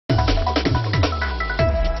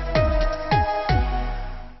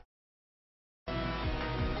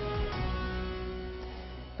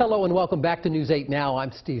Hello and welcome back to News 8 Now.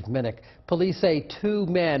 I'm Steve Minnick. Police say two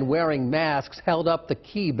men wearing masks held up the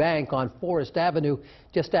Key Bank on Forest Avenue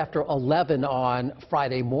just after 11 on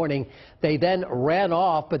Friday morning. They then ran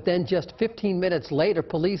off, but then just 15 minutes later,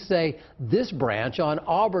 police say this branch on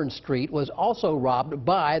Auburn Street was also robbed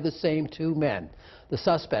by the same two men. The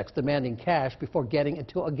suspects demanding cash before getting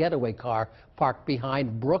into a getaway car parked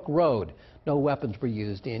behind Brook Road. No weapons were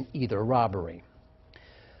used in either robbery.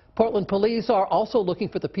 Portland police are also looking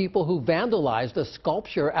for the people who vandalized a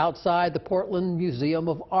sculpture outside the Portland Museum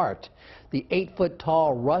of Art. The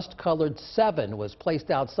 8-foot-tall rust-colored 7 was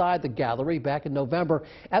placed outside the gallery back in November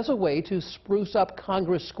as a way to spruce up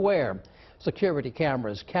Congress Square. Security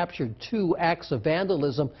cameras captured 2 acts of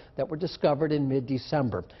vandalism that were discovered in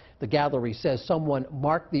mid-December. The gallery says someone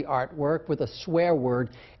marked the artwork with a swear word,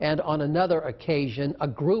 and on another occasion, a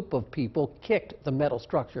group of people kicked the metal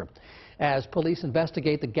structure. As police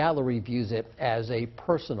investigate, the gallery views it as a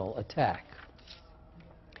personal attack.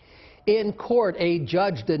 In court, a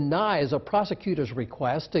judge denies a prosecutor's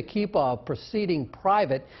request to keep a proceeding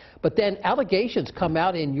private, but then allegations come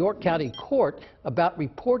out in York County Court about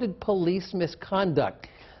reported police misconduct.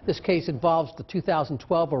 This case involves the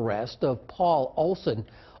 2012 arrest of Paul Olson.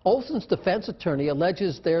 Olson's defense attorney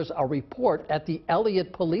alleges there's a report at the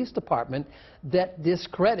Elliott Police Department that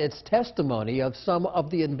discredits testimony of some of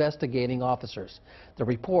the investigating officers. The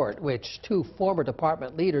report, which 2 former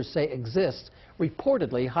department leaders say exists,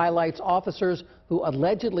 reportedly highlights officers who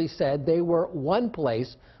allegedly said they were one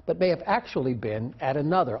place but may have actually been at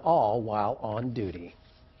another, all while on duty.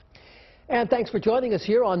 And thanks for joining us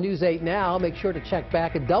here on News 8 Now. Make sure to check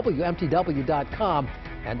back at WMTW.com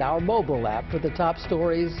and our mobile app for the top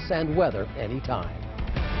stories and weather anytime.